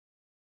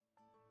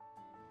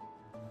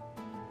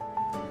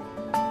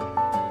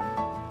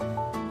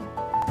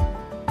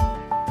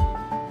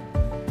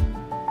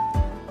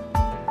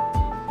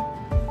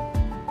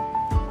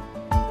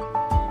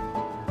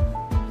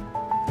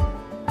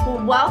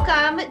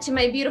Welcome to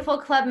my beautiful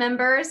club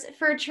members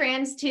for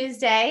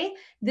TransTuesday.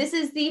 This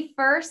is the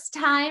first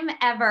time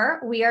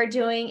ever we are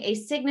doing a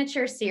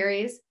signature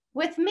series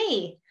with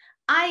me.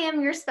 I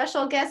am your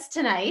special guest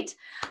tonight.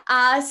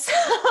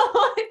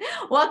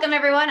 Welcome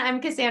everyone. I'm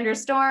Cassandra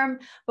Storm.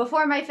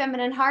 Before my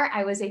feminine heart,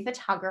 I was a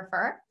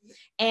photographer.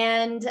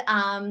 And,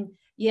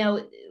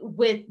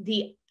 with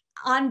the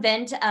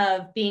advent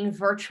of being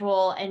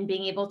virtual and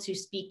being able to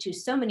speak to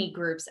so many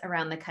groups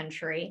around the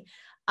country,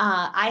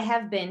 I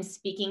have been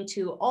speaking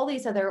to all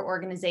these other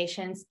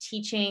organizations,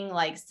 teaching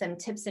like some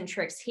tips and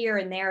tricks here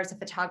and there as a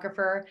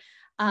photographer,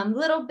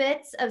 little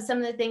bits of some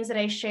of the things that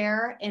I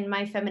share in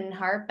my feminine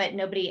heart, but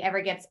nobody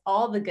ever gets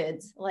all the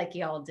goods like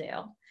y'all do.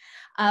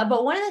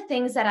 But one of the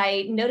things that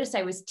I noticed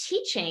I was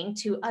teaching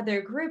to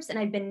other groups and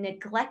I've been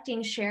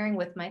neglecting sharing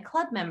with my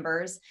club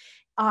members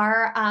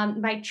are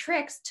my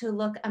tricks to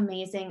look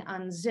amazing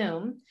on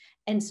Zoom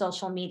and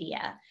social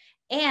media.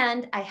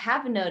 And I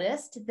have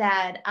noticed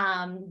that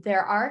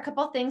there are a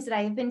couple of things that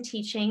I have been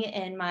teaching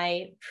in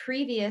my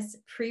previous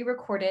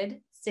pre-recorded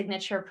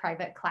signature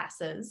private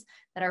classes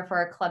that are for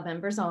our club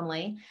members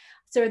only.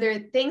 So there are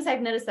things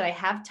I've noticed that I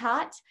have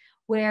taught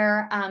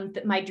where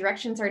my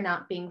directions are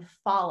not being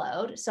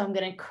followed. So I'm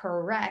going to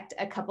correct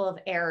a couple of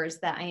errors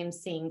that I am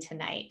seeing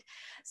tonight.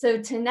 So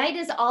tonight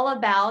is all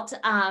about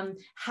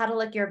how to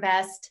look your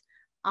best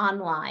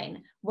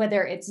online,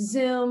 whether it's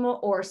Zoom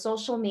or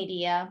social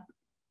media.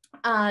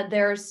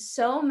 There's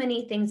so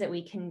many things that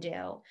we can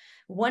do.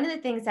 One of the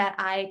things that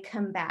I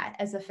combat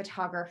as a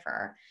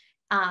photographer,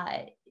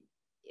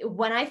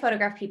 when I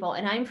photograph people,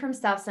 and I'm from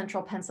South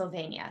Central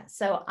Pennsylvania,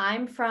 so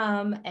I'm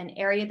from an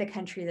area of the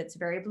country that's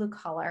very blue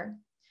collar.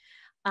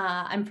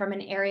 I'm from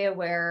an area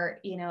where,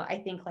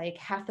 I think like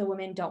half the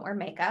women don't wear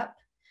makeup.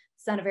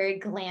 It's not a very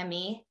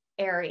glammy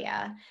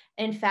area.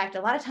 In fact,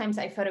 a lot of times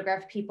I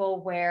photograph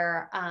people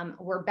where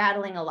we're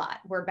battling a lot.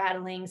 We're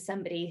battling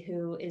somebody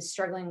who is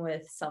struggling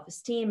with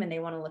self-esteem and they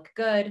want to look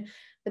good,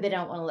 but they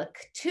don't want to look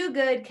too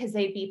good because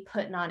they'd be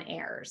putting on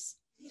airs.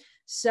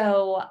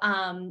 So,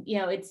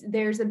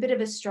 there's a bit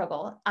of a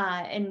struggle.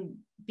 And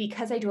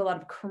because I do a lot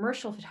of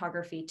commercial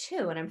photography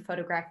too, and I'm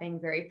photographing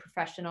very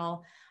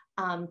professional,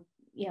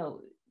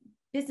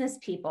 business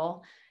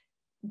people,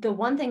 the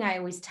one thing I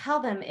always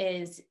tell them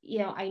is,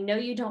 I know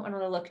you don't want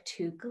to look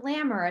too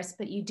glamorous,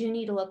 but you do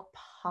need to look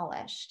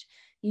polished.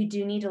 You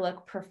do need to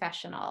look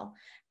professional.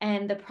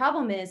 And the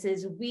problem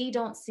is we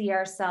don't see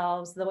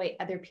ourselves the way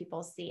other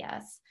people see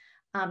us.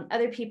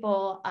 Other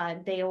people,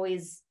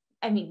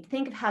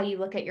 think of how you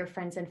look at your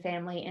friends and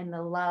family and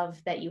the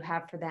love that you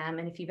have for them.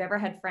 And if you've ever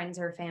had friends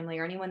or family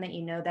or anyone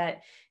that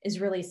that is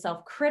really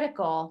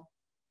self-critical,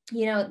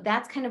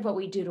 that's kind of what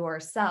we do to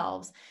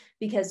ourselves,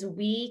 because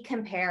we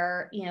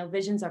compare,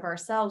 visions of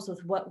ourselves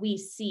with what we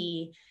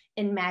see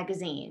in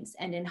magazines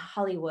and in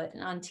Hollywood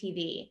and on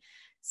TV.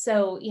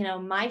 So,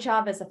 my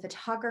job as a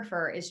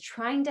photographer is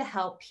trying to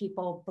help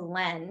people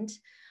blend,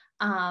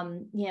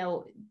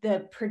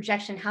 the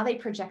projection, how they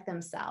project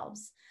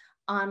themselves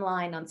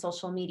online, on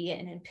social media,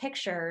 and in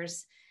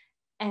pictures,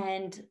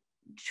 and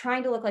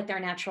trying to look like their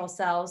natural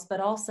selves,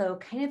 but also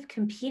kind of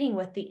competing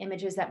with the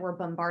images that we're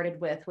bombarded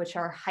with, which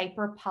are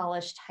hyper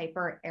polished,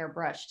 hyper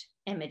airbrushed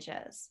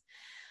images.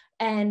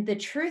 And the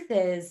truth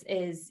is,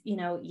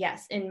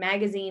 yes, in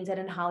magazines and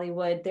in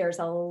Hollywood, there's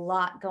a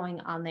lot going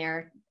on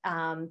there,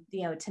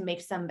 to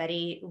make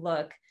somebody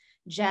look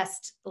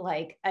just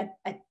like a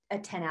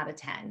 10 out of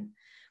 10.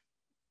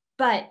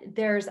 But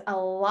there's a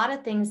lot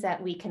of things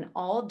that we can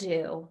all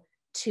do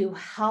to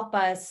help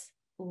us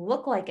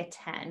look like a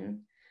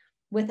 10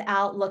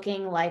 without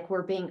looking like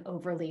we're being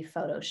overly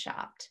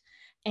photoshopped.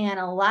 And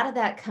a lot of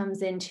that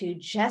comes into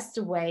just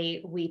the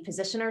way we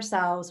position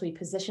ourselves, we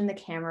position the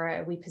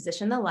camera, we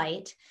position the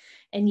light,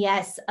 and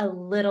yes, a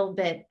little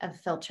bit of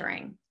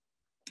filtering.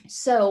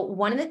 So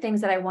one of the things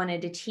that I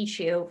wanted to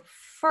teach you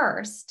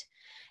first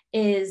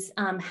is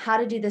how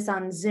to do this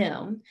on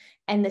Zoom,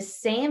 and the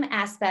same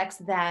aspects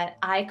that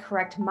I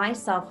correct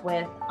myself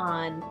with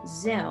on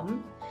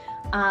Zoom,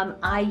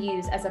 I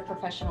use as a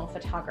professional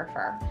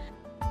photographer.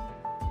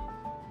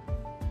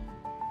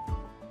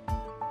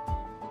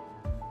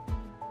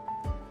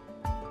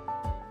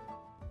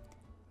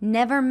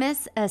 Never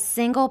miss a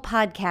single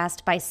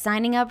podcast by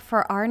signing up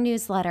for our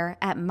newsletter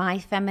at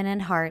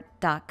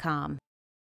myfeminineheart.com.